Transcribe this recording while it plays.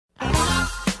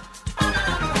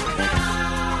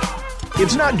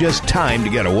It's not just time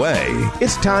to get away.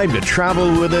 It's time to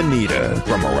travel with Anita.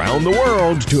 From around the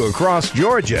world to across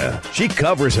Georgia, she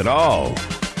covers it all.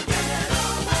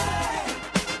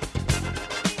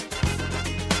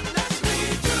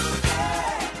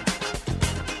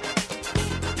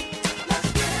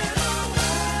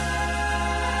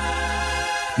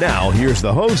 Now, here's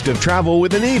the host of Travel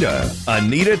with Anita,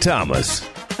 Anita Thomas.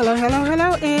 Hello,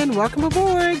 and welcome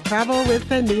aboard Travel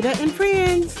with Anita and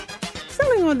Friends.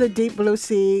 Sailing on the deep blue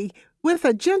sea with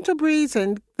a gentle breeze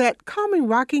and that calming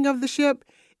rocking of the ship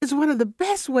is one of the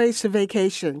best ways to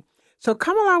vacation. So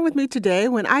come along with me today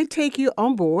when I take you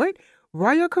on board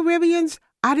Royal Caribbean's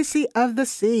Odyssey of the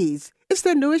Seas. It's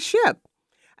their newest ship.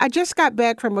 I just got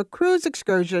back from a cruise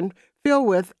excursion filled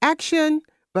with action,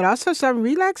 but also some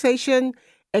relaxation,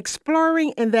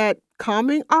 exploring and that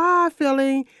calming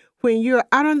feeling when you're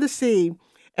out on the sea.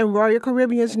 And Royal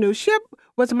Caribbean's new ship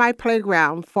was my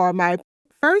playground for my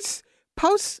first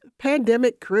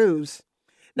post-pandemic cruise.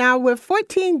 Now, with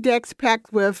 14 decks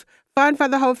packed with fun for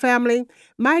the whole family,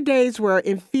 my days were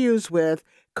infused with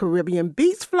Caribbean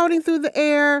beats floating through the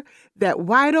air, that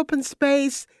wide open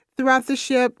space throughout the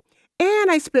ship, and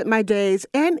I spent my days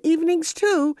and evenings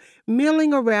too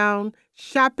milling around,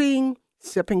 shopping,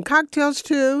 sipping cocktails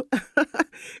too,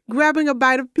 grabbing a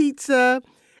bite of pizza,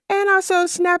 and also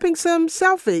snapping some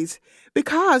selfies.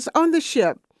 Because on the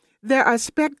ship, there are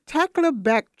spectacular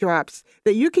backdrops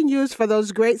that you can use for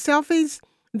those great selfies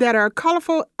that are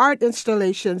colorful art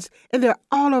installations, and they're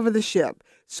all over the ship.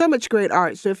 So much great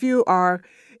art. So if you are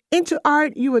into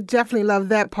art, you would definitely love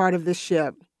that part of the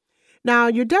ship. Now,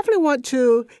 you definitely want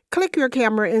to click your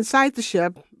camera inside the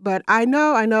ship, but I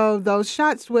know those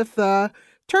shots with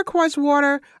turquoise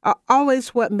water are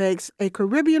always what makes a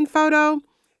Caribbean photo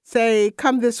say,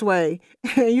 come this way.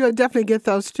 You'll definitely get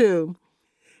those too.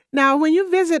 Now, when you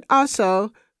visit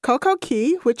also Coco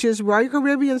Cay, which is Royal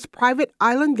Caribbean's private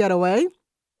island getaway,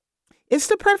 it's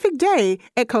the perfect day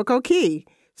at Coco Cay.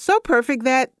 So perfect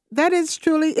that is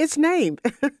truly its name.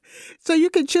 So you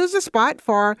can choose a spot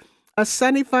for a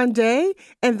sunny, fun day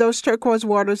and those turquoise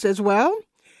waters as well.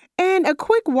 And a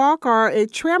quick walk or a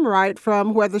tram ride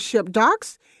from where the ship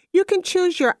docks, you can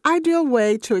choose your ideal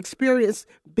way to experience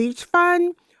beach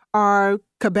fun or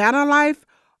cabana life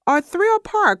or thrill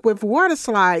park with water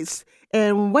slides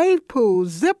and wave pools,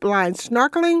 zip lines,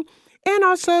 snorkeling. And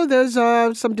also there's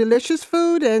some delicious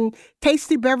food and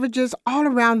tasty beverages all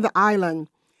around the island.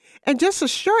 And just a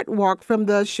short walk from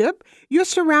the ship, you're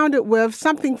surrounded with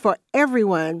something for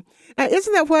everyone. Now,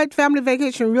 isn't that what family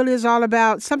vacation really is all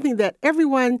about? Something that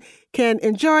everyone can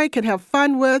enjoy, can have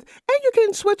fun with, and you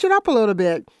can switch it up a little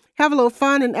bit. Have a little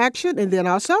fun and action, and then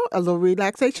also a little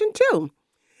relaxation too.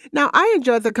 Now, I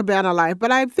enjoyed the cabana life,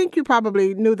 but I think you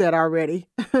probably knew that already.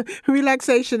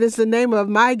 Relaxation is the name of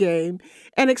my game,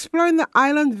 and exploring the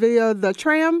island via the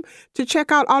tram to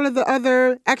check out all of the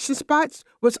other action spots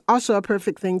was also a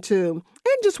perfect thing too,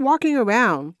 and just walking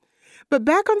around. But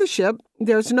back on the ship,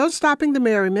 there's no stopping the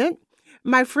merriment.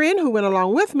 My friend who went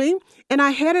along with me and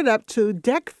I headed up to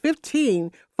Deck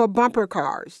 15 for bumper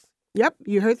cars. Yep,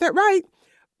 you heard that right.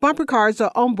 Bumper cars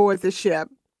are on board the ship.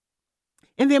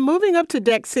 And then moving up to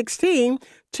Deck 16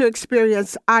 to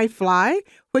experience iFly,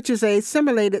 which is a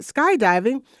simulated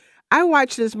skydiving. I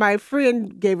watched as my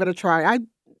friend gave it a try. I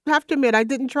have to admit, I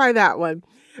didn't try that one.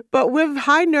 But with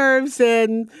high nerves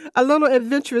and a little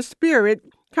adventurous spirit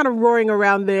kind of roaring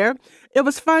around there, it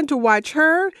was fun to watch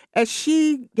her as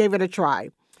she gave it a try.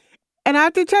 And I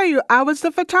have to tell you, I was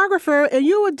the photographer, and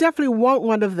you would definitely want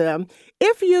one of them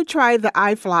if you try the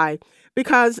iFly,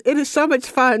 because it is so much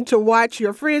fun to watch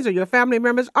your friends or your family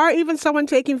members or even someone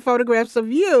taking photographs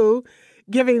of you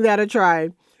giving that a try.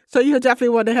 So you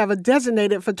definitely want to have a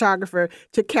designated photographer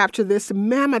to capture this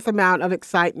mammoth amount of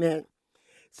excitement.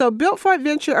 So built for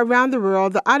adventure around the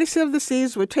world, the Odyssey of the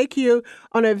Seas will take you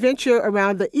on an adventure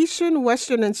around the eastern,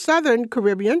 western, and southern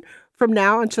Caribbean from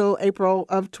now until April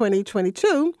of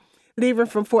 2022, leaving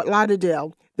from Fort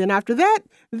Lauderdale. Then after that,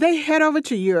 they head over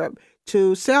to Europe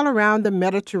to sail around the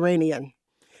Mediterranean.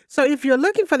 So if you're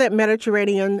looking for that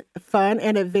Mediterranean fun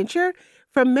and adventure,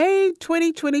 from May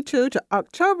 2022 to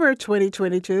October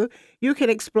 2022, you can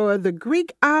explore the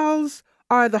Greek Isles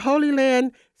or the Holy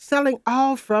Land, sailing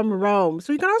all from Rome.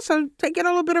 So you can also take in a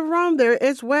little bit of Rome there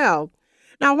as well.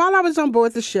 Now, while I was on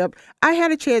board the ship, I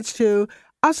had a chance to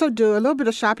also do a little bit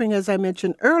of shopping, as I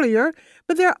mentioned earlier,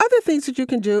 but there are other things that you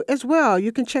can do as well.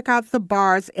 You can check out the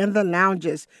bars and the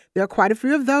lounges. There are quite a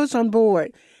few of those on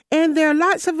board. And there are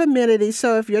lots of amenities.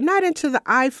 So if you're not into the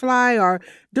iFly or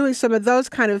doing some of those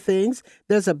kind of things,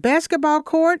 there's a basketball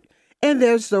court and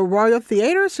there's the Royal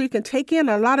Theater. So you can take in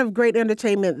a lot of great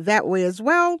entertainment that way as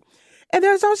well. And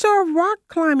there's also a rock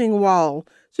climbing wall,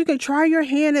 so you can try your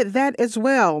hand at that as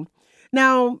well.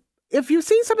 Now, if you've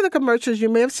seen some of the commercials, you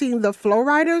may have seen the flow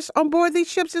riders on board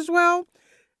these ships as well.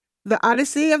 The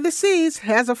Odyssey of the Seas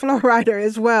has a flow rider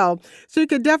as well. So you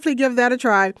can definitely give that a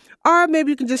try. Or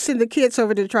maybe you can just send the kids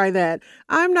over to try that.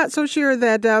 I'm not so sure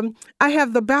that I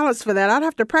have the balance for that. I'd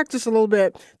have to practice a little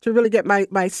bit to really get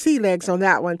my sea legs on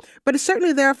that one. But it's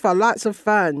certainly there for lots of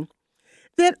fun.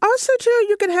 Then also, too,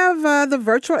 you can have the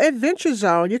virtual adventure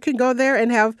zone. You can go there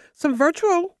and have some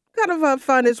virtual kind of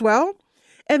fun as well.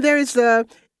 And there is the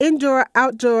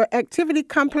indoor-outdoor activity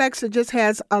complex that just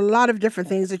has a lot of different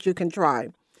things that you can try.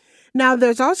 Now,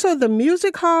 there's also the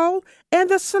music hall and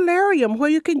the solarium where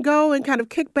you can go and kind of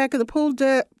kick back in the pool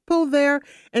there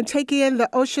and take in the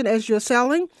ocean as you're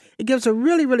sailing. It gives a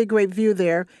really, really great view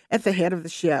there at the head of the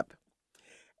ship.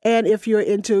 And if you're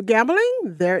into gambling,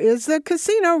 there is the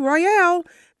Casino Royale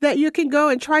that you can go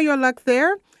and try your luck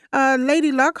there.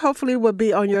 Lady Luck hopefully will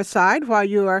be on your side while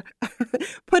you are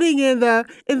putting in the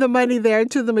money there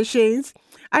into the machines.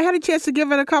 I had a chance to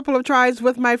give it a couple of tries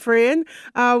with my friend.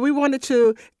 We wanted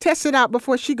to test it out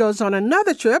before she goes on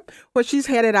another trip where she's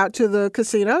headed out to the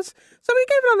casinos. So we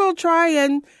gave it a little try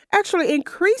and actually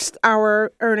increased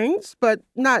our earnings, but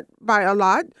not by a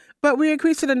lot. But we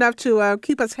increased it enough to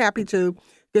keep us happy to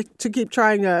keep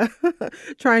trying to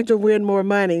win more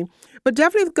money. But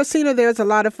definitely the casino there is a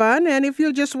lot of fun. And if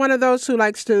you're just one of those who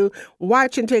likes to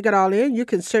watch and take it all in, you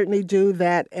can certainly do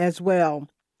that as well.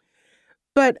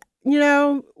 But, you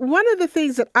know, one of the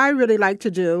things that I really like to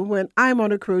do when I'm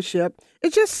on a cruise ship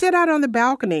is just sit out on the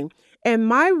balcony. And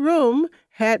my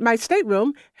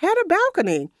stateroom had a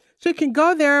balcony. So you can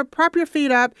go there, prop your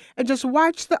feet up, and just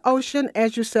watch the ocean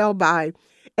as you sail by.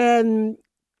 And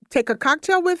take a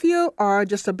cocktail with you or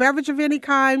just a beverage of any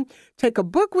kind. Take a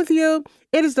book with you.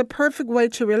 It is the perfect way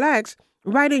to relax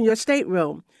right in your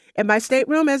stateroom. And my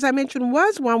stateroom, as I mentioned,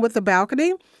 was one with a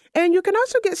balcony. And you can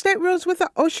also get staterooms with an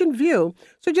ocean view.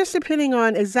 So just depending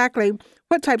on exactly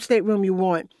what type of stateroom you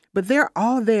want. But they're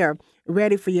all there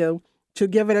ready for you to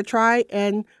give it a try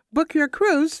and book your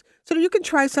cruise so that you can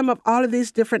try some of all of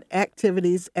these different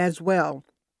activities as well.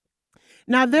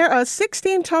 Now, there are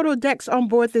 16 total decks on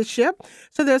board this ship,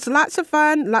 so there's lots of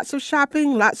fun, lots of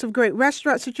shopping, lots of great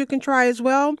restaurants that you can try as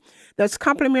well. There's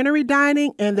complimentary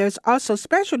dining, and there's also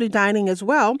specialty dining as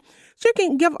well, so you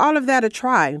can give all of that a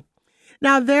try.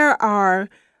 Now, there are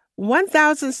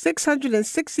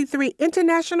 1,663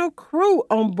 international crew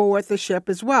on board the ship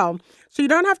as well, so you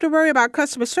don't have to worry about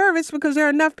customer service because there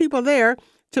are enough people there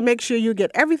to make sure you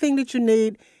get everything that you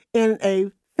need in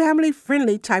a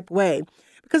family-friendly type way.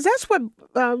 Because that's what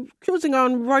cruising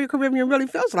on Royal Caribbean really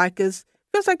feels like. Feels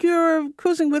like you're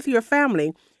cruising with your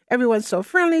family. Everyone's so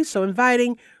friendly, so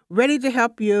inviting, ready to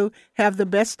help you have the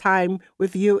best time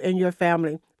with you and your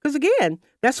family. Because again,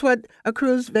 that's what a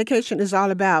cruise vacation is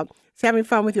all about. It's having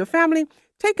fun with your family,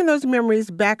 taking those memories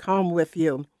back home with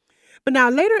you. But now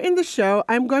later in the show,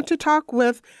 I'm going to talk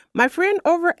with my friend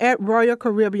over at Royal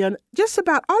Caribbean just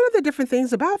about all of the different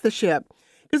things about the ship.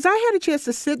 Because I had a chance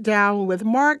to sit down with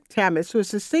Mark Tamis, who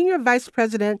is the Senior Vice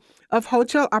President of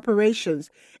Hotel Operations.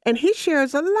 And he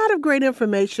shares a lot of great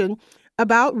information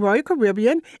about Royal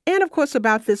Caribbean and, of course,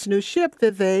 about this new ship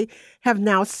that they have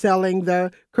now sailing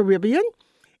the Caribbean.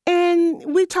 And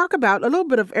we talk about a little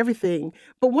bit of everything.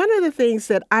 But one of the things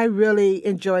that I really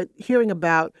enjoyed hearing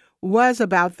about was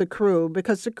about the crew,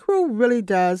 because the crew really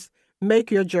does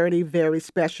make your journey very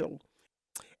special.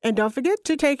 And don't forget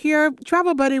to take your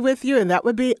travel buddy with you, and that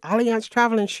would be Allianz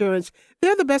Travel Insurance.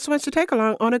 They're the best ones to take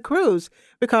along on a cruise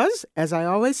because, as I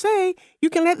always say,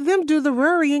 you can let them do the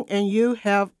worrying and you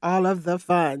have all of the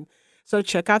fun. So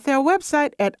check out their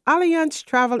website at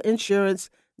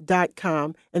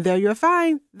AllianzTravelInsurance.com, and there you'll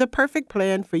find the perfect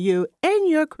plan for you and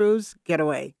your cruise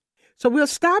getaway. So we'll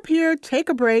stop here, take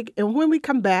a break, and when we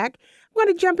come back, I'm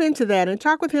going to jump into that and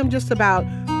talk with him just about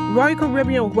Royal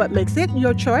Caribbean, what makes it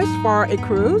your choice for a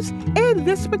cruise, and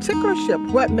this particular ship,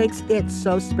 what makes it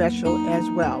so special as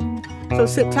well. So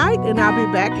sit tight, and I'll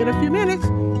be back in a few minutes.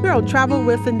 We're on Travel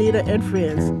with Anita and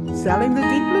Friends, sailing the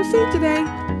deep blue sea today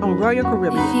on Royal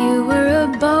Caribbean. If you were a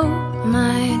boat,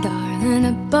 my darling,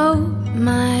 a boat,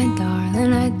 my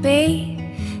darling, I'd be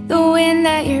the wind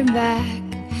at your back.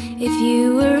 If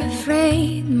you were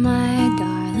afraid, my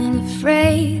darling,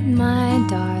 afraid, my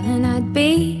darling, I'd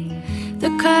be the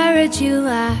courage you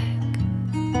lack.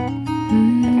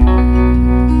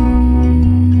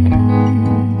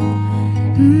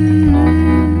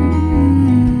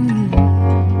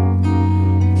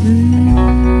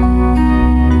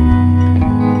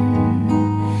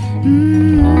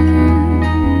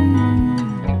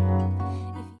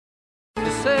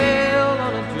 To sail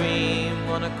on a dream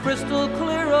crystal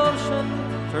clear ocean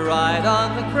to ride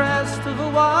on the crest of a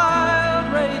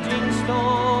wild raging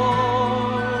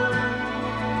storm.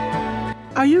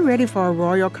 Are you ready for a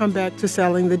royal comeback to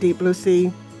sailing the deep blue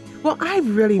sea? Well, I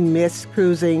really miss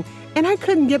cruising, and I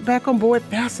couldn't get back on board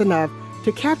fast enough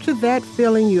to capture that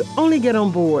feeling you only get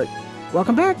on board.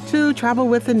 Welcome back to Travel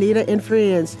with Anita and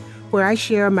Friends, where I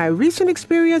share my recent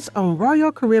experience on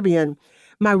Royal Caribbean,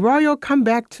 my royal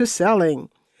comeback to sailing.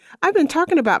 I've been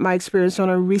talking about my experience on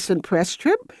a recent press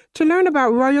trip to learn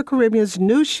about Royal Caribbean's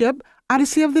new ship,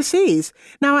 Odyssey of the Seas.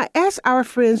 Now, I asked our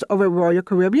friends over at Royal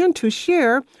Caribbean to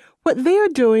share what they are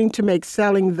doing to make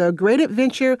sailing the great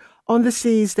adventure on the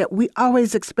seas that we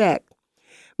always expect.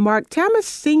 Mark Thomas,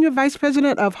 Senior Vice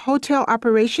President of Hotel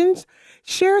Operations,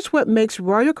 shares what makes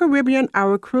Royal Caribbean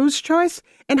our cruise choice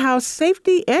and how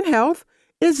safety and health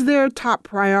is their top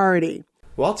priority.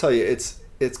 Well, I'll tell you,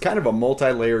 it's kind of a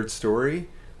multi-layered story.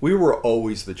 We were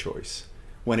always the choice.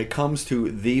 When it comes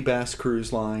to the best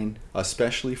cruise line,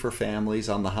 especially for families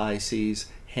on the high seas,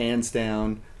 hands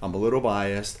down, I'm a little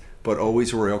biased, but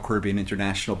always Royal Caribbean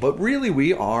International. But really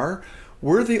we're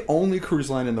the only cruise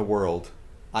line in the world,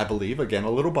 I believe, again, a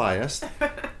little biased,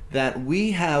 that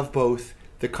we have both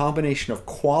the combination of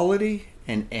quality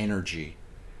and energy.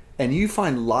 And you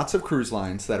find lots of cruise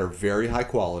lines that are very high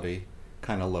quality,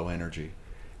 kind of low energy.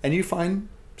 And you find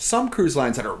some cruise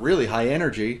lines that are really high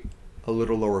energy, a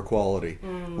little lower quality.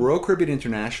 Royal Caribbean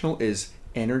International is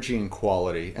energy and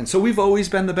quality. And so we've always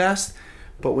been the best.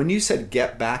 But when you said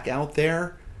get back out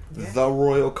there, the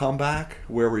royal comeback,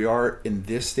 where we are in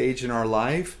this stage in our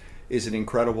life, is an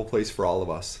incredible place for all of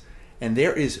us. And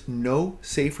there is no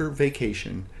safer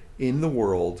vacation in the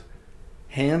world,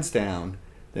 hands down,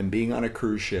 than being on a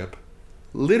cruise ship,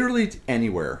 literally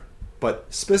anywhere, but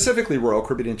specifically Royal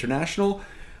Caribbean International.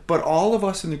 But all of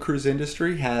us in the cruise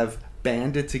industry have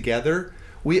banded together.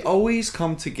 We always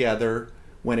come together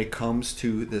when it comes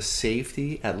to the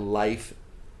safety at life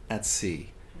at sea.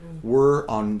 We're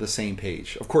on the same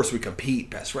page. Of course, we compete,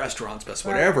 best restaurants, best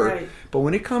whatever. Right. But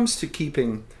when it comes to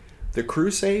keeping the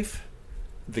crew safe,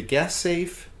 the guests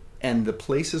safe, and the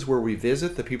places where we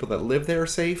visit, the people that live there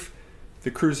safe,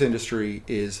 the cruise industry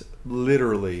is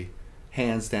literally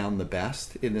hands down the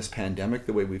best in this pandemic.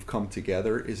 The way we've come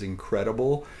together is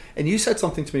incredible. And you said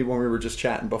something to me when we were just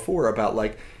chatting before about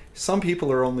like some people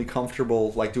are only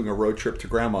comfortable like doing a road trip to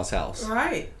grandma's house.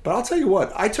 Right. But I'll tell you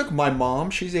what, I took my mom,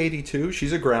 she's 82,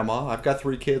 she's a grandma. I've got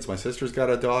 3 kids. My sister's got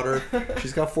a daughter.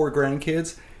 She's got 4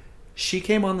 grandkids. She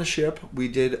came on the ship. We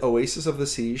did Oasis of the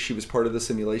Seas. She was part of the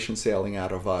simulation sailing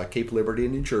out of Cape Liberty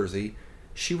in New Jersey.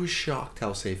 She was shocked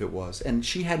how safe it was. And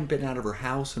she hadn't been out of her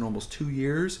house in almost 2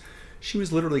 years. She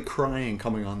was literally crying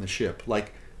coming on the ship.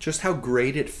 Like, just how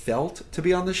great it felt to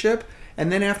be on the ship.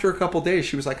 And then after a couple days,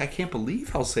 she was like, I can't believe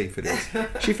how safe it is.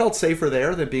 She felt safer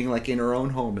there than being like in her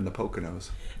own home in the Poconos.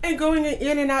 And going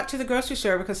in and out to the grocery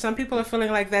store, because some people are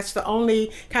feeling like that's the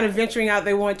only kind of venturing out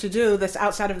they want to do that's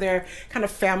outside of their kind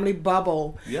of family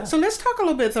bubble. Yeah. So let's talk a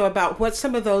little bit, though, about what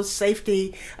some of those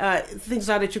safety things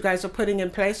are that you guys are putting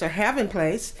in place or have in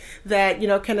place that, you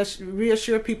know, can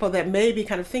reassure people that may be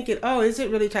kind of thinking, oh, is it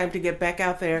really time to get back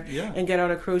out there and get on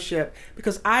a cruise ship?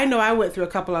 Because I know I went through a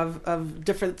couple of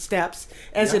different steps,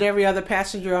 as did every other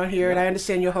passenger on here, and I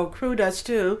understand your whole crew does,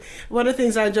 too. One of the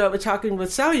things I enjoyed with talking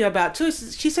with Celia about, too,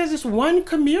 is she says it's one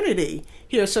community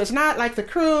here. So it's not like the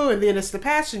crew and then it's the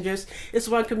passengers. It's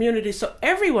one community. So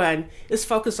everyone is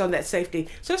focused on that safety.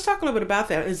 So let's talk a little bit about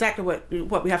that, exactly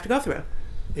what we have to go through.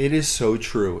 It is so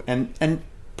true. And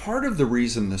part of the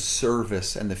reason the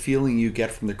service and the feeling you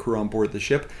get from the crew on board the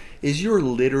ship is you're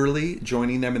literally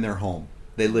joining them in their home.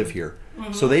 They live here.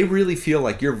 Mm-hmm. So they really feel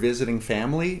like you're visiting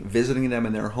family, visiting them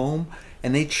in their home,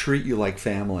 and they treat you like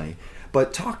family.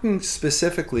 But talking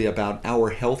specifically about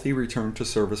our healthy return to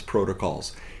service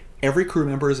protocols, every crew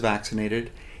member is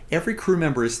vaccinated. Every crew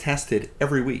member is tested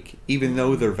every week, even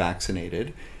though they're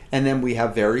vaccinated. And then we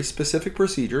have very specific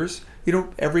procedures. You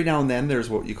know, every now and then there's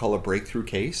what you call a breakthrough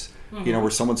case, you know, where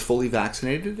someone's fully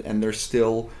vaccinated and they're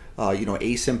still,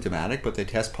 asymptomatic, but they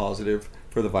test positive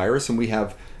for the virus. And we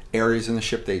have areas in the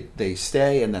ship they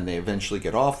stay and then they eventually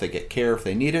get off. They get care if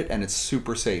they need it, and it's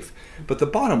super safe. But the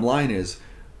bottom line is,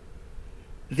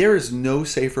 there is no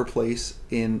safer place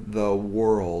in the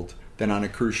world than on a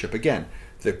cruise ship. Again,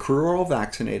 the crew are all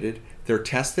vaccinated. They're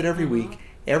tested every week.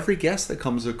 Every guest that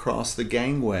comes across the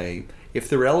gangway, if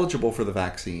they're eligible for the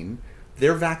vaccine,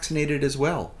 they're vaccinated as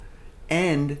well.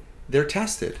 And they're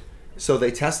tested. So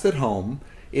they test at home.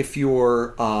 if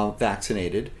you're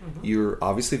vaccinated, you're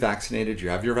obviously vaccinated, you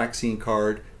have your vaccine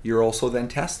card, you're also then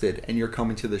tested, and you're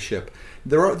coming to the ship.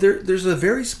 There's a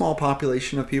very small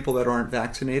population of people that aren't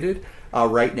vaccinated.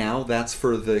 Right now, that's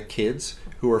for the kids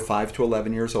who are 5 to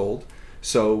 11 years old.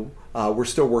 So we're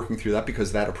still working through that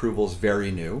because that approval is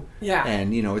very new. Yeah.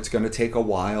 And, it's going to take a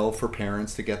while for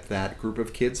parents to get that group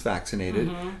of kids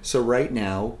vaccinated. So right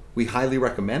now, we highly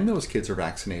recommend those kids are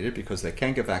vaccinated because they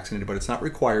can get vaccinated, but it's not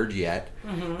required yet.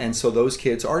 And so those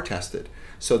kids are tested.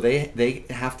 So they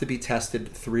have to be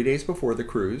tested 3 days before the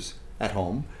cruise at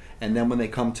home. And then when they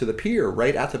come to the pier,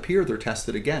 right at the pier, they're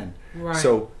tested again. Right.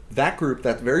 So that group,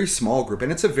 that very small group,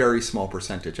 and it's a very small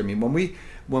percentage. I mean,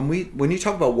 when you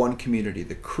talk about one community,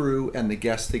 the crew and the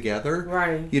guests together,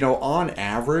 right. On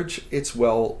average, it's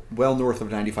well north of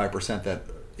 95% that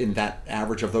in that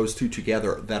average of those two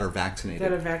together that are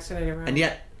vaccinated. Right. And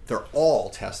yet they're all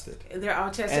tested. They're all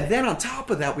tested. And then on top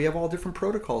of that, we have all different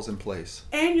protocols in place.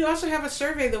 And you also have a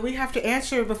survey that we have to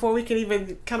answer before we can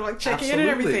even kind of like check Absolutely. in and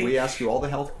everything. We ask you all the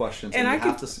health questions, and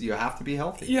you have to be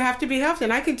healthy. You have to be healthy.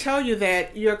 And I can tell you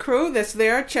that your crew that's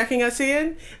there checking us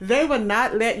in, they will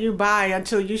not let you by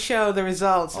until you show the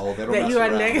results. Oh, they don't that mess you are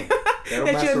around. negative. They don't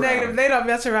that mess you're around. negative. They don't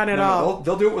mess around at all.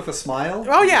 They'll do it with a smile.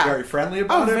 Oh, yeah. Very friendly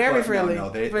about it. Very but friendly. No,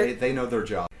 they know their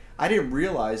job. I didn't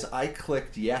realize I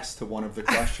clicked yes to one of the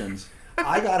questions.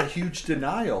 I got a huge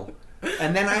denial,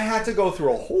 and then I had to go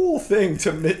through a whole thing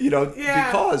to,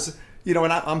 because,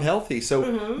 and I'm healthy.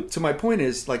 So, to my point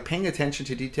is, like, paying attention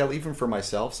to detail, even for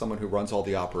myself, someone who runs all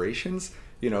the operations,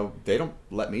 they don't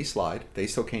let me slide. They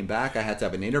still came back. I had to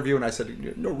have an interview, and I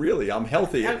said, no, really, I'm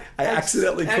healthy. I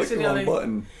accidentally clicked the wrong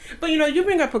button. But, you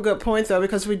bring up a good point, though,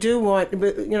 because we do want,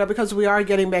 because we are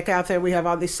getting back out there, we have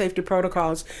all these safety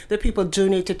protocols that people do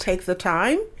need to take the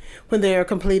time when they are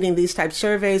completing these type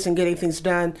surveys and getting things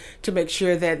done to make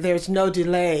sure that there's no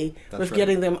delay with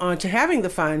getting them on to having the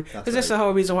fun. Because that's the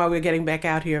whole reason why we're getting back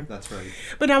out here. That's right.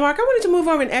 But now, Mark, I wanted to move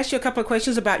over and ask you a couple of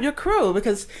questions about your crew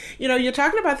because, you're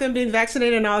talking about them being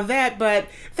vaccinated and all that, but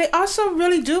they also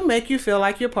really do make you feel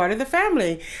like you're part of the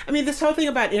family. I mean, this whole thing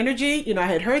about energy, I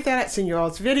had heard that, I'd seen your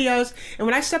all's videos, and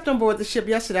when I stepped on board the ship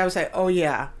yesterday, I was like, oh,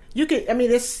 yeah. The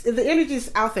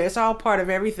energy's out there. It's all part of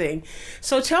everything.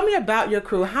 So tell me about your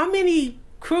crew. How many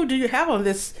crew do you have on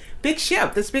this big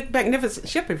ship, this big, magnificent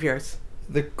ship of yours?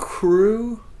 The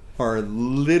crew are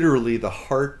literally the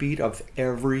heartbeat of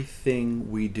everything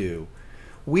we do.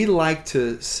 We like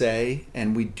to say,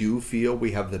 and we do feel,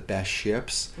 we have the best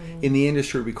ships. In the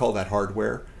industry, we call that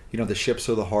hardware. The ships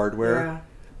are the hardware. Yeah.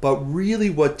 But really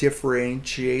what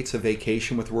differentiates a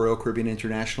vacation with Royal Caribbean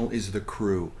International is the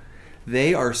crew.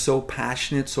 They are so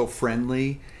passionate, so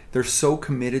friendly. They're so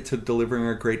committed to delivering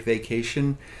a great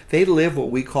vacation. They live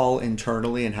what we call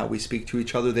internally and how we speak to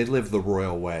each other. They live the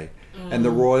royal way. And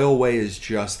the royal way is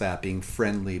just that, being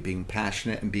friendly, being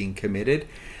passionate, and being committed.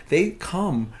 They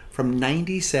come from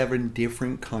 97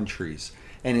 different countries.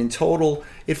 And in total,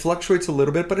 it fluctuates a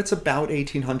little bit, but it's about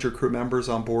 1,800 crew members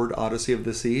on board Odyssey of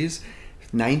the Seas.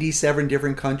 97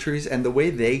 different countries. And the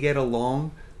way they get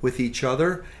along with each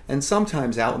other, and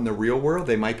sometimes out in the real world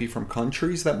they might be from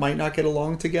countries that might not get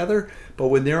along together, but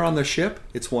when they're on the ship,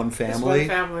 it's one family,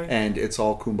 and it's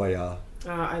all kumbaya. Oh,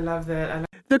 I love that.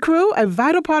 The crew, a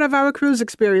vital part of our cruise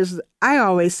experience, I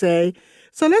always say.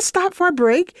 So let's stop for a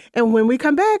break, and when we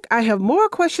come back, I have more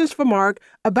questions for Mark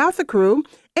about the crew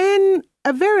and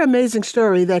a very amazing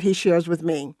story that he shares with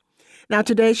me. Now,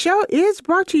 today's show is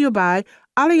brought to you by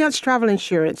Allianz Travel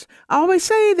Insurance. I always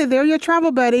say that they're your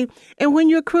travel buddy, and when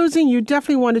you're cruising, you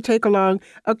definitely want to take along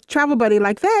a travel buddy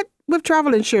like that with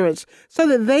travel insurance so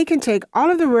that they can take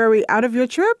all of the worry out of your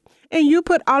trip and you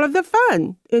put all of the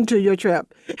fun into your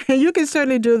trip. And you can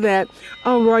certainly do that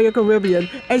on Royal Caribbean,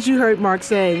 as you heard Mark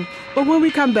saying. But when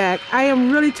we come back, I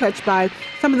am really touched by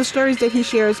some of the stories that he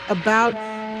shares about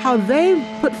how they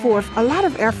put forth a lot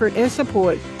of effort and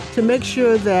support to make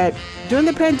sure that during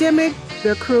the pandemic,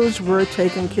 their crews were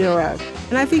taken care of.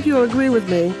 And I think you'll agree with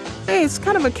me. Hey, it's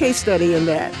kind of a case study in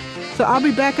that. So I'll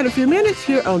be back in a few minutes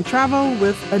here on Travel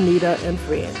with Anita and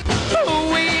Friends.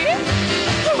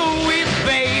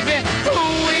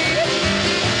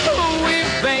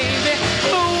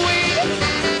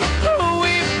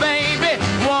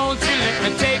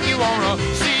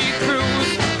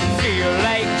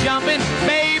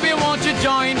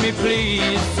 Join me,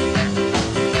 please.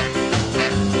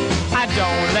 I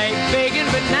don't like begging,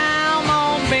 but now I'm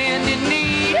on bended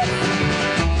knee.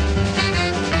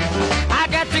 I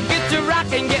got to get to rock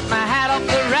and get my hat off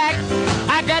the rack.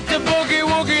 I got to boogie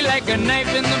woogie like a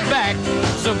knife in the back.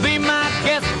 So be my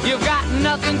guest, you've got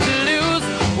nothing to lose.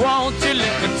 Won't you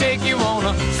let me take you on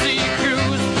a sea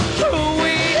cruise?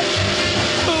 Ooh-wee,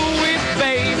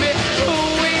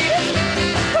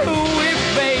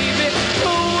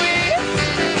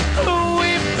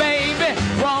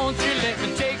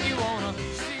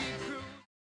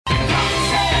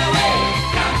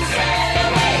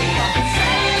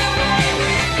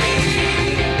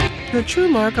 the true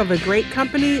mark of a great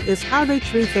company is how they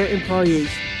treat their employees.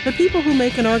 The people who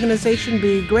make an organization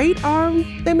be great, or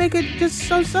they make it just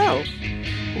so-so.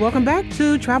 Welcome back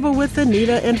to Travel with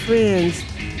Anita and Friends.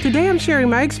 Today I'm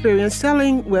sharing my experience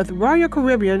sailing with Royal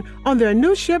Caribbean on their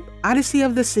new ship, Odyssey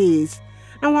of the Seas.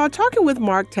 Now, while talking with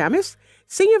Mark Tamis,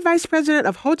 Senior Vice President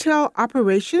of Hotel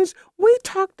Operations, we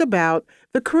talked about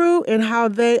the crew and how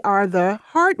they are the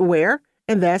hardware,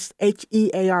 and that's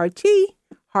H-E-A-R-T,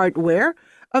 hardware,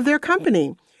 of their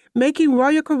company, making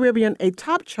Royal Caribbean a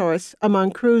top choice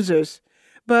among cruisers.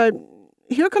 But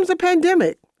here comes a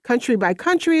pandemic. Country by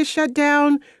country is shut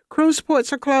down, cruise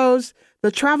ports are closed,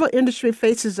 the travel industry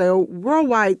faces a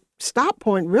worldwide stop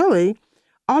point, really,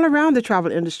 all around the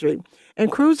travel industry,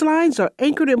 and cruise lines are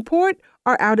anchored in port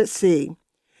or out at sea.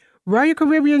 Royal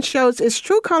Caribbean shows its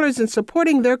true colors in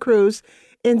supporting their crews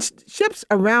in ships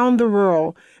around the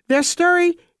world. Their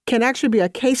story can actually be a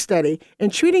case study in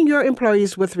treating your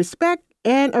employees with respect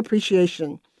and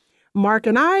appreciation. Mark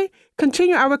and I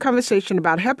continue our conversation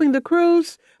about helping the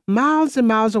crews miles and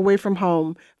miles away from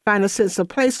home find a sense of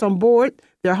place on board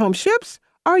their home ships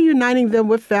or uniting them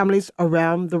with families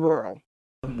around the world.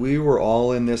 We were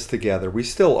all in this together. We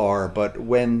still are, but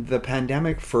when the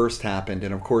pandemic first happened,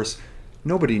 and of course,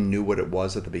 nobody knew what it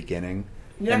was at the beginning.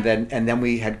 Yeah. And then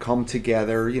we had come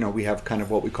together, we have kind of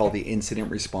what we call the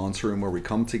incident response room where we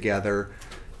come together,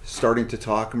 starting to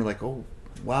talk, and we're like, oh,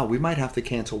 wow, we might have to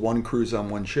cancel one cruise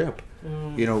on one ship.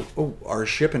 Our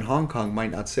ship in Hong Kong might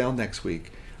not sail next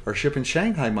week. Our ship in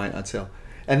Shanghai might not sail.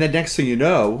 And then next thing you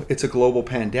know, it's a global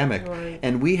pandemic. Right.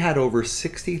 And we had over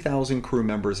 60,000 crew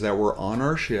members that were on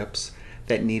our ships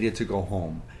that needed to go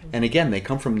home. And again, they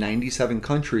come from 97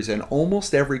 countries, and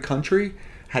almost every country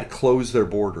had closed their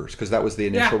borders because that was the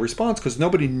initial response, because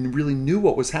nobody really knew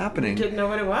what was happening. Didn't know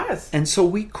what it was. And so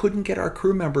we couldn't get our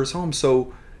crew members home.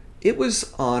 So it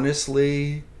was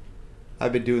honestly,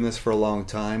 I've been doing this for a long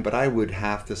time, but I would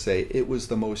have to say it was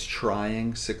the most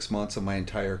trying 6 months of my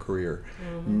entire career.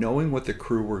 Mm-hmm. Knowing what the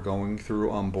crew were going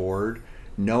through on board,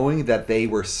 knowing that they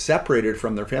were separated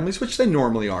from their families, which they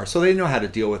normally are, so they know how to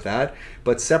deal with that,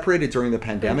 but separated during the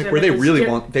pandemic where they really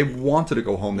wanted to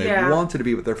go home, they wanted to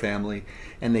be with their family,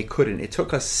 and they couldn't. It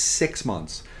took us 6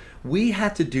 months. We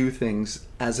had to do things,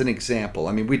 as an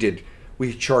example,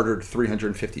 we chartered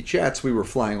 350 jets, we were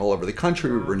flying all over the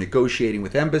country, we were negotiating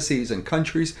with embassies and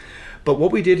countries, but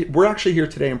what we did, we're actually here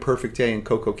today in Perfect Day in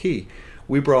Coco Key.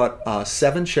 We brought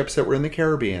 7 ships that were in the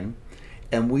Caribbean,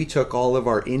 and we took all of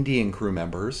our Indian crew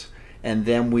members, and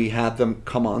then we had them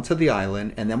come onto the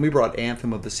island, and then we brought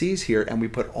Anthem of the Seas here, and we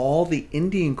put all the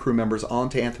Indian crew members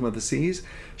onto Anthem of the Seas.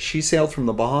 She sailed from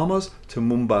the Bahamas to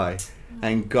Mumbai,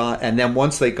 and then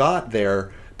once they got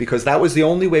there, because that was the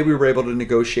only way we were able to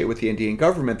negotiate with the Indian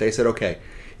government, they said, okay,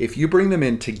 if you bring them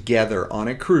in together on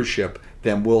a cruise ship,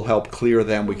 then we'll help clear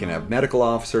them. We can have medical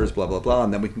officers, blah, blah, blah,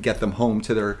 and then we can get them home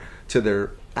to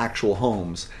their actual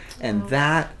homes. And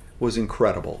that was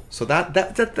incredible. So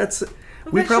that's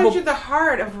we probably shows you the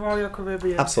heart of Royal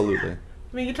Caribbean. Absolutely.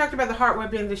 I mean, you talked about the heart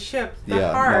being the ship.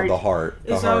 The heart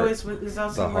is also with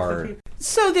the people.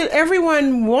 So did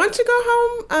everyone want to go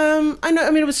home?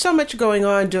 It was so much going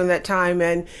on during that time,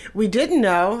 and we didn't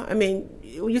know. I mean,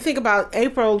 you think about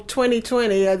April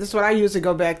 2020, this is what I usually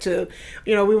go back to.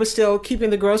 We were still keeping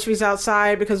the groceries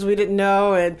outside because we didn't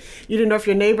know, and you didn't know if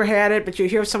your neighbor had it, but you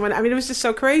hear someone. I mean, it was just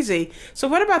so crazy. So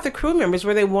what about the crew members?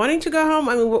 Were they wanting to go home?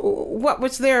 I mean, what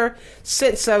was their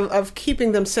sense of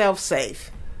keeping themselves safe?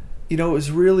 It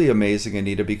was really amazing,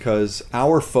 Anita, because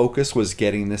our focus was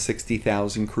getting the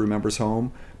 60,000 crew members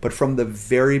home. But from the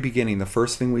very beginning, the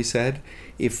first thing we said,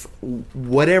 if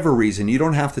whatever reason, you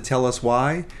don't have to tell us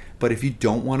why, but if you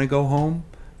don't want to go home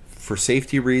for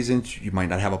safety reasons, you might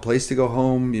not have a place to go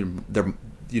home, you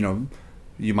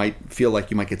might feel like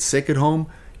you might get sick at home,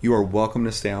 you are welcome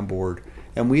to stay on board.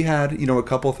 And we had, a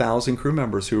couple thousand crew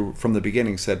members who from the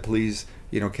beginning said, please,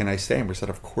 can I stay? And we said,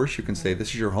 of course you can stay. This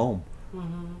is your home.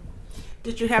 Mm-hmm.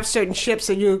 Did you have certain ships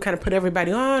that you kind of put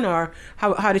everybody on, or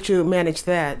how did you manage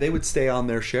that? They would stay on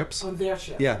their ships. On their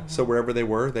ship. Yeah, so wherever they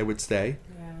were, they would stay.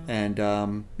 Yeah.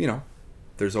 And,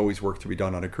 there's always work to be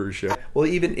done on a cruise ship. Well,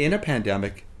 even in a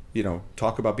pandemic,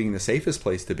 talk about being the safest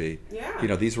place to be.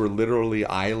 Yeah. These were literally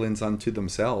islands unto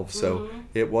themselves, so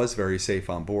it was very safe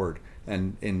on board.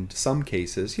 And in some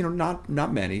cases, not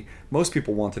many, most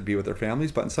people wanted to be with their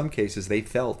families, but in some cases they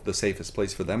felt the safest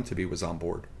place for them to be was on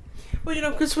board. Well,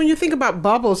 because when you think about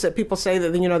bubbles that people say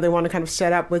that, they want to kind of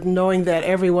set up with knowing that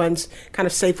everyone's kind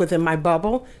of safe within my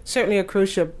bubble, certainly a cruise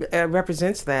ship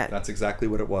represents that. That's exactly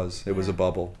what it was. It was a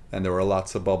bubble, and there were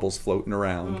lots of bubbles floating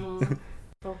around.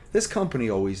 Mm-hmm. This company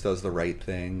always does the right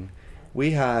thing.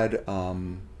 We had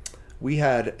we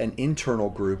had an internal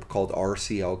group called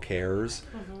RCL Cares,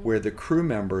 where the crew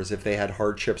members, if they had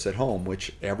hardships at home,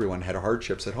 which everyone had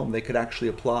hardships at home, they could actually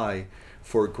apply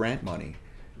for grant money.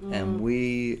 And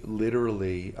we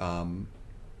literally,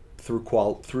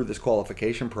 through this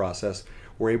qualification process,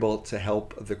 were able to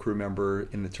help the crew member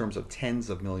in the terms of tens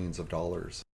of millions of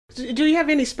dollars. Do you have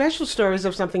any special stories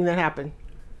of something that happened?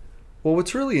 Well,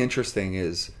 what's really interesting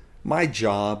is my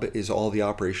job is all the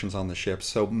operations on the ships.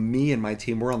 So me and my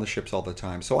team, we're on the ships all the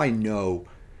time. So I know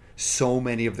so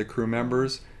many of the crew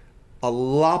members, a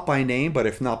lot by name, but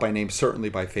if not by name, certainly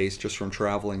by face, just from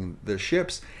traveling the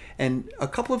ships. And a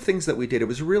couple of things that we did, it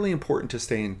was really important to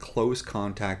stay in close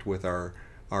contact with our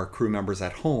crew members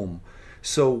at home.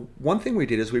 So one thing we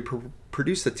did is we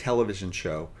produced a television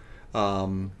show.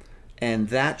 And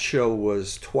that show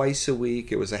was twice a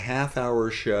week. It was a half-hour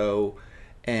show,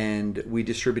 and we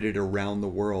distributed it around the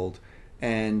world.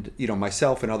 And, you know,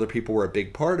 myself and other people were a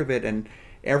big part of it. And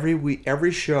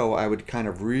every show, I would kind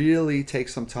of really take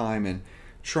some time and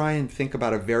try and think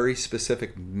about a very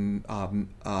specific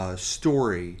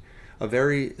story, a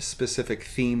very specific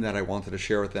theme that I wanted to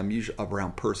share with them, usually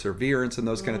around perseverance and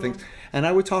those kind of things. And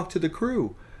I would talk to the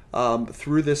crew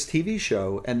through this TV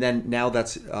show, and then now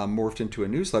that's morphed into a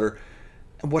newsletter.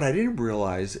 And what I didn't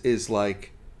realize is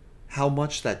like how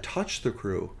much that touched the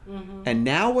crew. And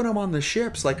now when I'm on the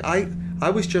ships, like I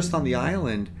was just on the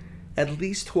island, at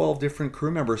least 12 different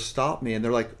crew members stopped me and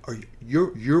they're like,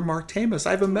 you're Mark Tamas,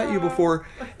 I haven't met you before.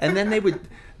 And then they would,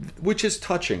 which is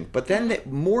touching, but then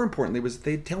more importantly was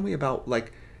they'd tell me about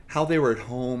like how they were at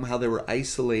home, how they were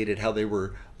isolated, how they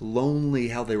were lonely,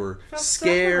 how they were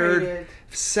scared,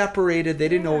 separated. They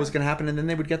didn't know what was going to happen. And then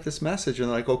they would get this message and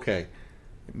they're like, okay,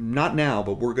 not now,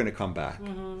 but we're going to come back.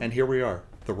 And here we are,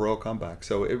 the royal comeback.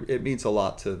 So it means a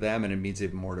lot to them, and it means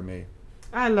even more to me.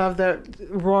 I love the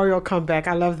royal comeback.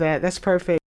 I love that. That's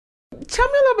perfect. Tell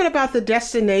me a little bit about the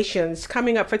destinations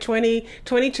coming up for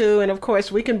 2022. And of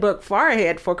course, we can book far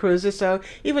ahead for cruises, so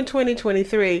even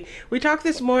 2023. We talked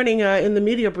this morning in the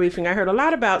media briefing. I heard a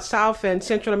lot about South and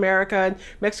Central America and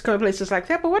Mexico and places like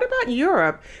that. But what about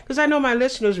Europe? Because I know my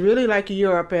listeners really like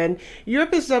Europe. And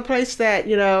Europe is a place that,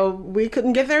 you know, we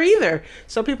couldn't get there either.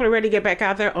 So people are ready to get back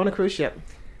out there on a cruise ship.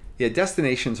 Yeah,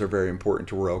 destinations are very important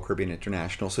to Royal Caribbean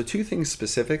International. So two things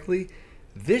specifically.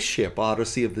 This ship,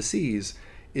 Odyssey of the Seas,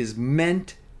 is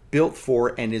built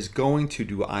for, and is going to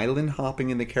do island hopping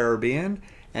in the Caribbean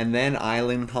and then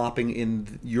island hopping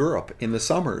in Europe in the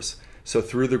summers. So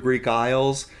through the Greek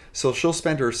Isles. So she'll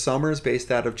spend her summers based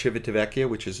out of Civitavecchia,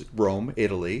 which is Rome,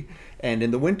 Italy. And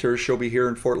in the winter, she'll be here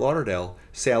in Fort Lauderdale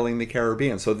sailing the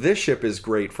Caribbean. So this ship is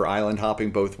great for island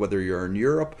hopping, both whether you're in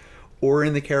Europe or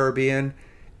in the Caribbean.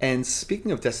 And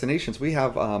speaking of destinations, we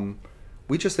have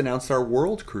we just announced our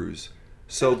world cruise.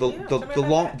 So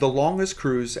the longest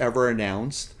cruise ever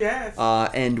announced. Yes.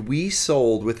 And we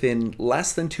sold within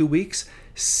less than 2 weeks.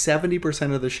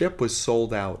 70% of the ship was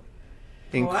sold out.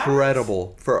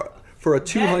 Incredible for a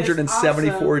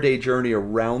 274-day journey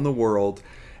around the world.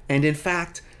 And in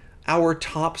fact, our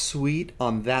top suite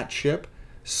on that ship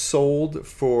sold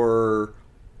for,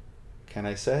 can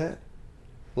I say it?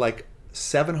 Like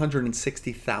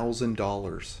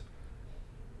 $760,000.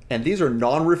 And these are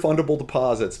non-refundable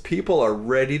deposits. People are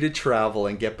ready to travel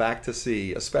and get back to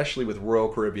sea, especially with Royal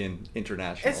Caribbean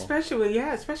International. Especially with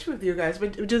you guys.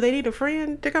 But do they need a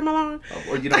friend to come along?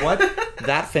 Well, you know what?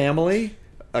 That family,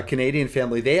 a Canadian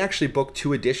family, they actually booked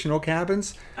 2 additional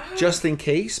cabins just in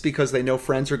case, because they know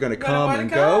friends are going to come and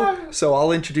go. So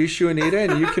I'll introduce you, Anita,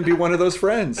 and you can be one of those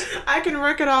friends. I can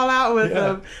work it all out with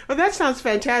them. Well, that sounds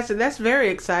fantastic. That's very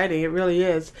exciting. It really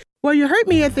is. Well, you heard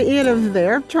me at the end of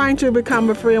there, trying to become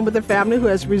a friend with a family who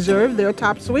has reserved their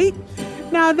top suite.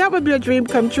 Now, that would be a dream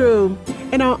come true.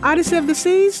 And on Odyssey of the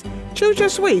Seas, choose your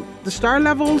suite, the star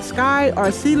level, sky,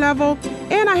 or sea level.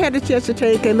 And I had the chance to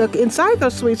take a look inside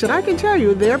those suites, and I can tell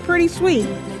you they're pretty sweet,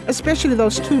 especially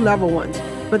those 2-level ones.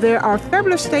 But there are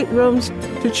fabulous staterooms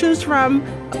to choose from,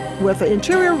 with an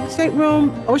interior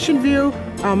stateroom, ocean view.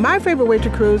 My favorite way to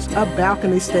cruise, a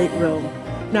balcony stateroom.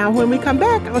 Now, when we come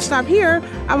back, I'll stop here.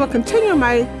 I will continue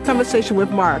my conversation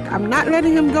with Mark. I'm not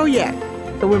letting him go yet.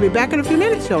 So we'll be back in a few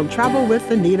minutes on Travel with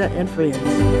Anita and Friends.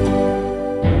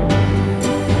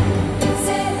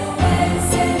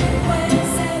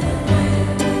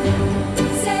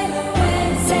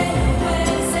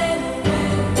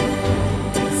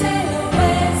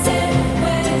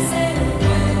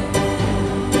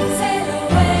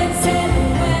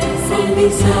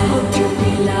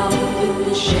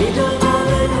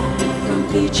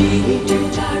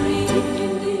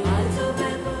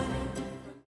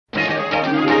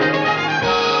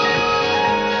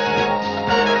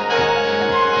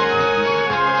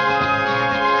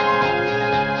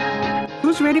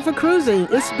 ready for cruising.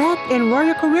 It's back, and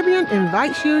Royal Caribbean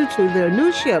invites you to their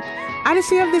new ship,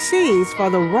 Odyssey of the Seas, for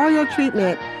the royal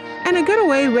treatment and a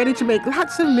getaway ready to make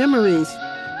lots of memories.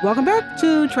 Welcome back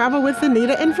to Travel with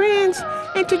Anita and Friends.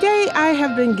 And today I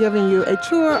have been giving you a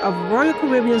tour of Royal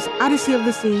Caribbean's Odyssey of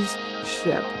the Seas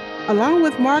ship, along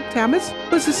with Mark Tamas,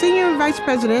 who's the Senior Vice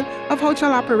President of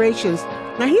Hotel Operations.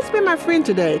 Now, he's been my friend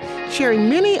today, sharing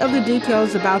many of the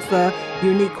details about the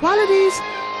unique qualities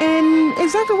and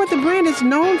exactly what the brand is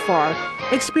known for.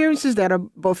 Experiences that are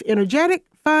both energetic,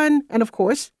 fun, and of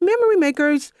course, memory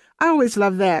makers. I always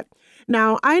love that.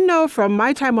 Now, I know from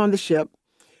my time on the ship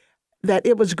that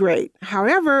it was great.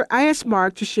 However, I asked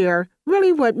Mark to share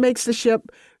really what makes the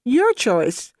ship your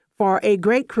choice for a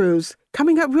great cruise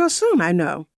coming up real soon, I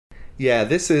know. Yeah,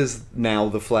 this is now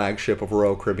the flagship of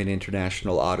Royal Caribbean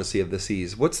International, Odyssey of the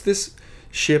Seas. What's this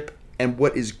ship and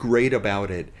what is great about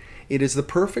it? It is the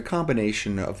perfect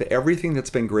combination of everything that's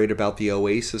been great about the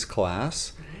Oasis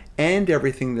class and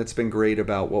everything that's been great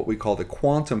about what we call the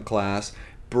Quantum class,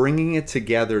 bringing it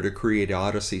together to create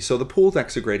Odyssey. So the pool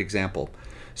deck's a great example.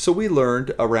 So we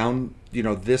learned around,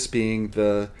 this being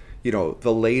the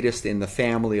latest in the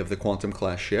family of the Quantum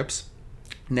class ships.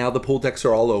 Now the pool decks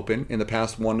are all open. In the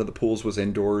past, one of the pools was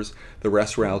indoors, the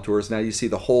rest were outdoors. Now you see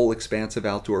the whole expansive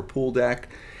outdoor pool deck.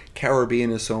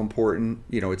 Caribbean is so important.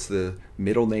 It's the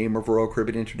middle name of Royal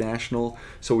Caribbean International.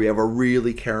 So we have a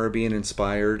really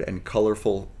Caribbean-inspired and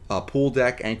colorful pool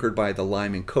deck anchored by the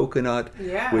lime and coconut,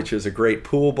 which is a great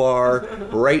pool bar,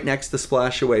 right next to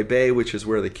Splashaway Bay, which is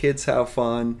where the kids have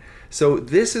fun. So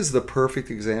this is the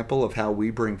perfect example of how we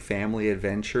bring family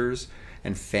adventures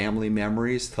and family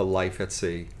memories to life at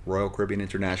sea. Royal Caribbean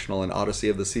International and Odyssey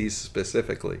of the Seas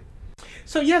specifically.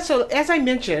 So as I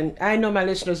mentioned, I know my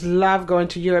listeners love going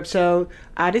to Europe, so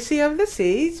Odyssey of the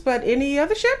Seas, but any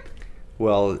other ship?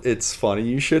 Well, it's funny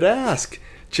you should ask.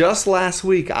 Just last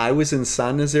week, I was in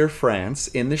Saint-Nazaire, France,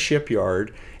 in the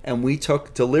shipyard, and we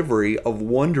took delivery of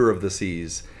Wonder of the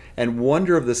Seas. And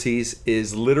Wonder of the Seas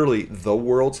is literally the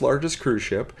world's largest cruise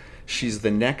ship. She's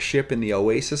the next ship in the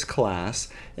Oasis class,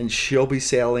 and she'll be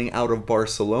sailing out of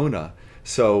Barcelona.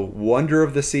 So Wonder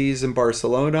of the Seas in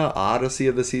Barcelona, Odyssey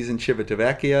of the Seas in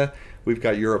Civitavecchia. We've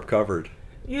got Europe covered.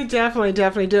 You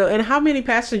definitely do. And how many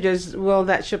passengers will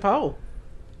that ship hold?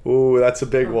 Ooh, that's a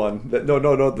big one.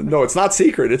 No, it's not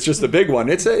secret. It's just a big one.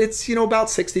 It's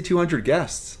about 6,200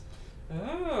 guests.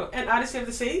 Oh, and Odyssey of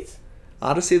the Seas?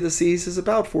 Odyssey of the Seas is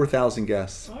about 4,000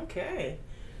 guests. Okay.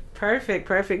 Perfect.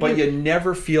 But you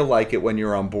never feel like it when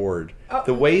you're on board.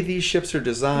 The way these ships are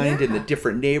designed in the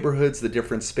different neighborhoods, the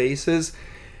different spaces,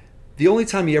 the only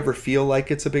time you ever feel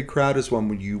like it's a big crowd is when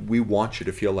we want you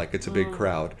to feel like it's a big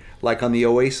crowd. Like on the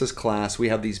Oasis class, we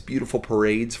have these beautiful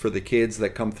parades for the kids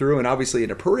that come through, and obviously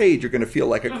in a parade, you're going to feel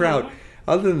like a crowd.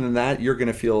 Other than that, you're going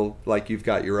to feel like you've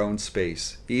got your own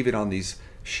space, even on these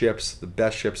ships, the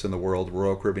best ships in the world,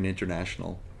 Royal Caribbean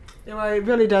International. Well, it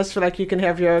really does feel like you can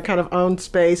have your kind of own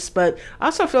space, but I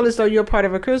also feel as though you're part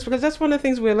of a cruise, because that's one of the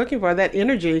things we're looking for, that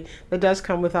energy that does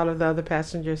come with all of the other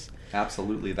passengers.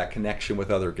 Absolutely. That connection with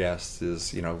other guests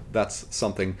is, that's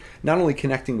something, not only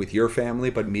connecting with your family,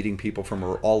 but meeting people from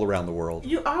all around the world.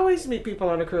 You always meet people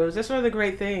on a cruise. That's one of the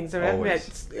great things. I've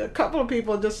met a couple of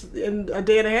people just in a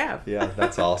day and a half. Yeah,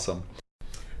 that's awesome.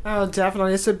 Oh,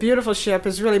 definitely. It's a beautiful ship.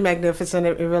 It's really magnificent.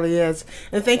 It really is.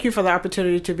 And thank you for the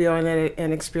opportunity to be on it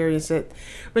and experience it.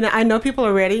 But I know people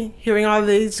are ready, hearing all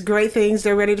these great things.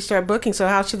 They're ready to start booking. So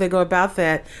how should they go about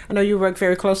that? I know you work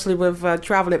very closely with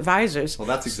travel advisors. Well,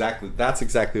 that's exactly what I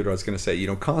was going to say.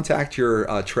 Contact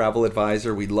your travel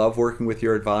advisor. We love working with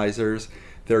your advisors.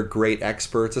 They're great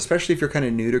experts, especially if you're kind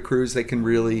of new to cruise. They can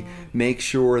really make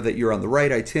sure that you're on the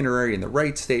right itinerary, in the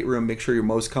right stateroom, make sure you're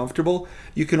most comfortable.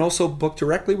 You can also book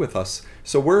directly with us.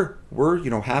 So we're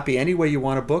happy any way you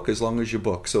want to book as long as you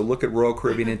book. So look at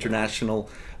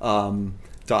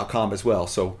RoyalCaribbeanInternational.com as well.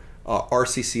 So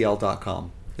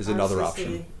RCCL.com is another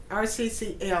option.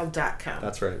 RCCL.com.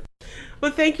 That's right.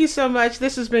 Well, thank you so much.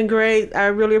 This has been great. I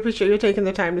really appreciate you taking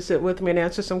the time to sit with me and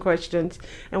answer some questions.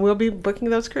 And we'll be booking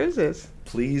those cruises.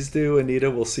 Please do, Anita.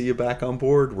 We'll see you back on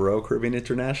board Royal Caribbean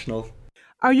International.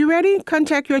 Are you ready?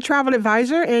 Contact your travel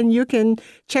advisor and you can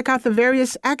check out the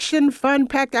various action,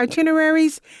 fun-packed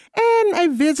itineraries, and a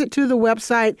visit to the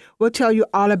website will tell you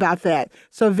all about that.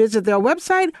 So visit their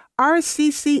website,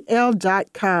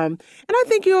 rccl.com. And I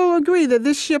think you'll agree that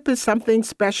this ship is something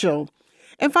special.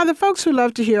 And for the folks who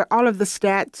love to hear all of the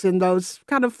stats and those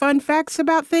kind of fun facts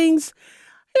about things,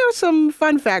 here are some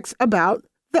fun facts about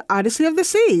the Odyssey of the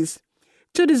Seas.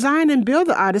 To design and build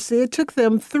the Odyssey, it took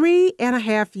them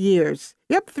 3.5 years.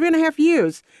 Yep, 3.5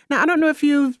 years. Now, I don't know if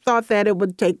you thought that it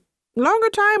would take longer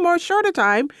time or shorter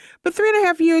time, but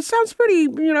 3.5 years sounds pretty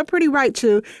right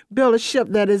to build a ship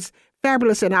that is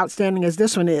fabulous and outstanding as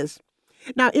this one is.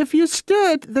 Now, if you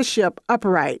stood the ship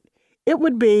upright, it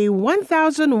would be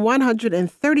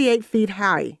 1,138 feet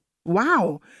high.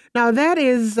 Wow. Now, that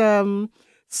is 7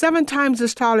 times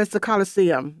as tall as the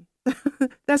Colosseum.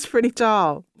 That's pretty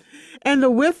tall. And the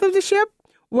width of the ship?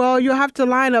 Well, you'll have to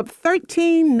line up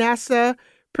 13 NASA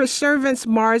Perseverance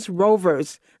Mars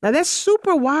rovers. Now, that's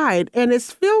super wide, and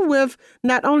it's filled with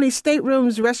not only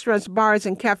staterooms, restaurants, bars,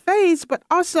 and cafes, but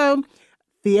also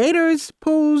theaters,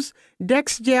 pools,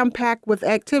 decks jam-packed with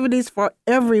activities for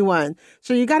everyone.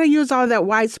 So you got to use all that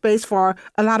wide space for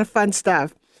a lot of fun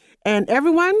stuff. And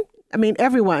everyone,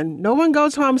 no one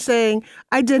goes home saying,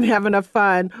 I didn't have enough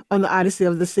fun on the Odyssey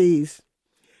of the Seas.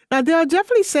 Now, they'll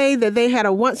definitely say that they had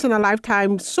a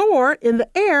once-in-a-lifetime soar in the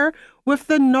air with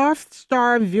the North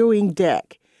Star viewing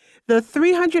deck. The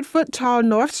 300-foot-tall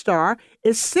North Star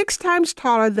is 6 times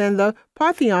taller than the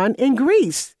Parthenon in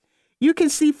Greece. You can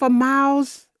see for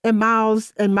miles and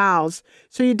miles and miles.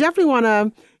 So you definitely want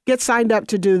to get signed up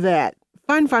to do that.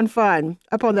 Fun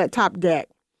up on that top deck.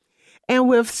 And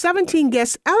with 17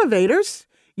 guest elevators,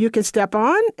 you can step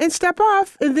on and step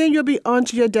off, and then you'll be on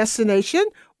to your destination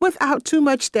without too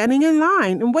much standing in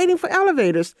line and waiting for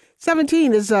elevators.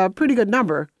 17 is a pretty good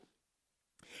number.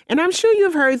 And I'm sure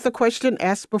you've heard the question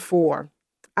asked before.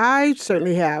 I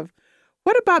certainly have.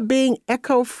 What about being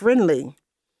eco-friendly?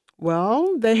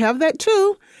 Well, they have that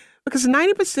too, because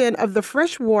 90% of the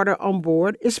fresh water on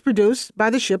board is produced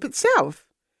by the ship itself.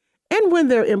 And when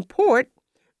they're in port,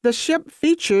 the ship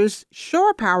features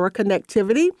shore power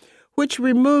connectivity, which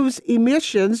removes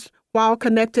emissions while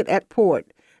connected at port.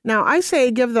 Now, I say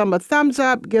give them a thumbs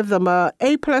up, give them a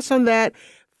A+ on that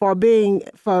for being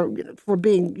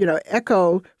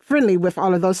eco-friendly with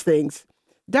all of those things.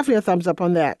 Definitely a thumbs up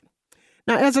on that.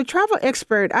 Now, as a travel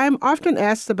expert, I am often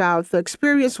asked about the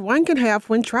experience one can have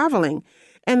when traveling.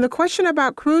 And the question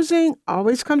about cruising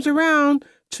always comes around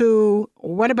to,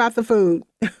 what about the food?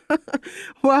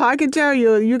 Well, I can tell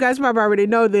you, you guys probably already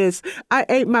know this. I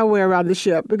ate my way around the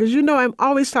ship because I'm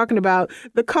always talking about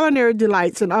the culinary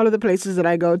delights in all of the places that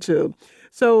I go to.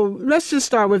 So let's just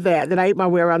start with that I ate my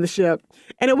way around the ship.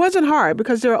 And it wasn't hard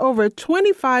because there are over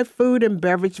 25 food and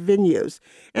beverage venues.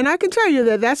 And I can tell you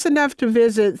that that's enough to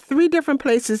visit 3 different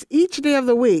places each day of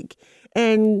the week.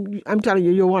 And I'm telling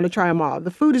you, you'll want to try them all.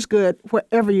 The food is good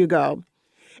wherever you go.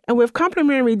 And with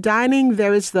complimentary dining,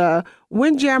 there is the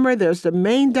Windjammer, there's the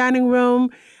main dining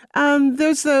room,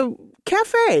 there's the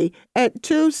cafe at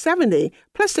 $270.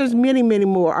 Plus, there's many, many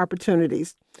more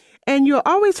opportunities. And you'll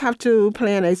always have to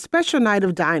plan a special night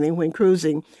of dining when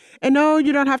cruising. And no,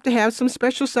 you don't have to have some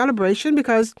special celebration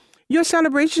because your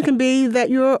celebration can be that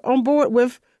you're on board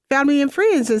with family and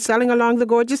friends and sailing along the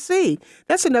gorgeous sea.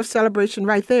 That's enough celebration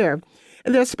right there.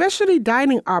 And there are specialty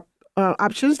dining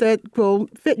options that will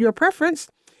fit your preference.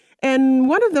 And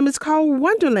one of them is called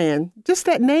Wonderland. Just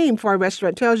that name for a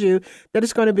restaurant tells you that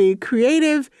it's going to be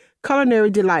creative culinary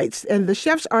delights. And the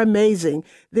chefs are amazing.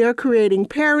 They're creating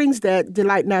pairings that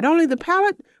delight not only the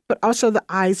palate, but also the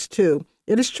eyes too.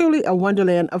 It is truly a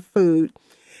wonderland of food.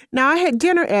 Now, I had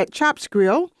dinner at Chops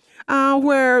Grill,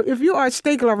 where if you are a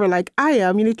steak lover like I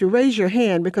am, you need to raise your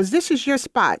hand because this is your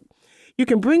spot. You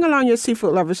can bring along your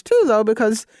seafood lovers too, though,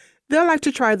 because they'll like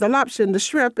to try the lobster and the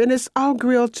shrimp, and it's all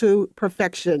grilled to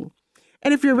perfection.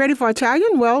 And if you're ready for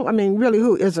Italian, well, really,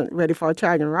 who isn't ready for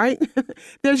Italian, right?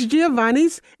 There's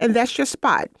Giovanni's, and that's your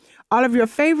spot. All of your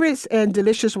favorites and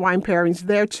delicious wine pairings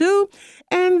there, too.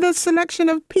 And the selection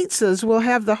of pizzas will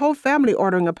have the whole family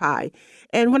ordering a pie.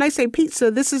 And when I say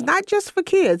pizza, this is not just for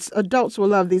kids. Adults will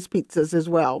love these pizzas as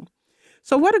well.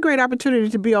 So what a great opportunity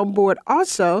to be on board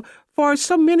also for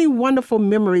so many wonderful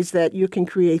memories that you can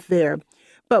create there.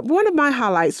 But one of my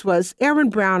highlights was Erin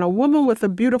Brown, a woman with a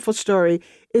beautiful story,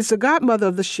 is the godmother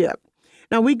of the ship.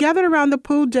 Now, we gathered around the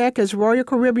pool deck as Royal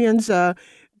Caribbean's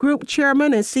group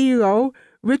chairman and CEO,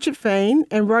 Richard Fain,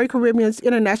 and Royal Caribbean's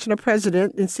international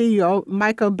president and CEO,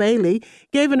 Michael Bailey,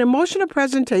 gave an emotional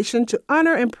presentation to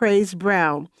honor and praise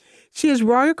Brown. She is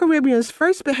Royal Caribbean's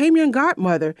first Bahamian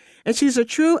godmother, and she's a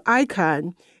true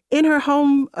icon in her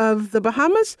home of the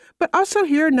Bahamas, but also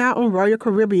here now on Royal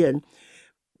Caribbean.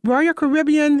 Royal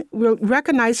Caribbean will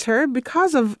recognize her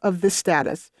because of this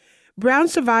status. Brown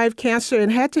survived cancer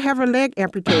and had to have her leg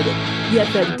amputated,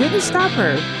 yet that didn't stop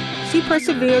her. She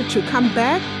persevered to come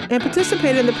back and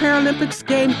participate in the Paralympics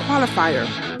game qualifier.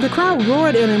 The crowd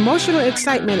roared in emotional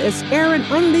excitement as Erin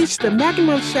unleashed the magnum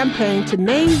of champagne to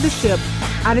name the ship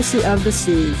Odyssey of the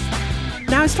Seas.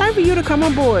 Now it's time for you to come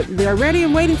on board. They're ready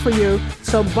and waiting for you,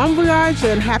 so bon voyage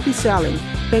and happy sailing.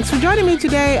 Thanks for joining me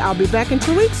today. I'll be back in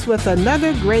 2 weeks with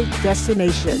another great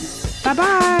destination.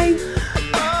 Bye-bye.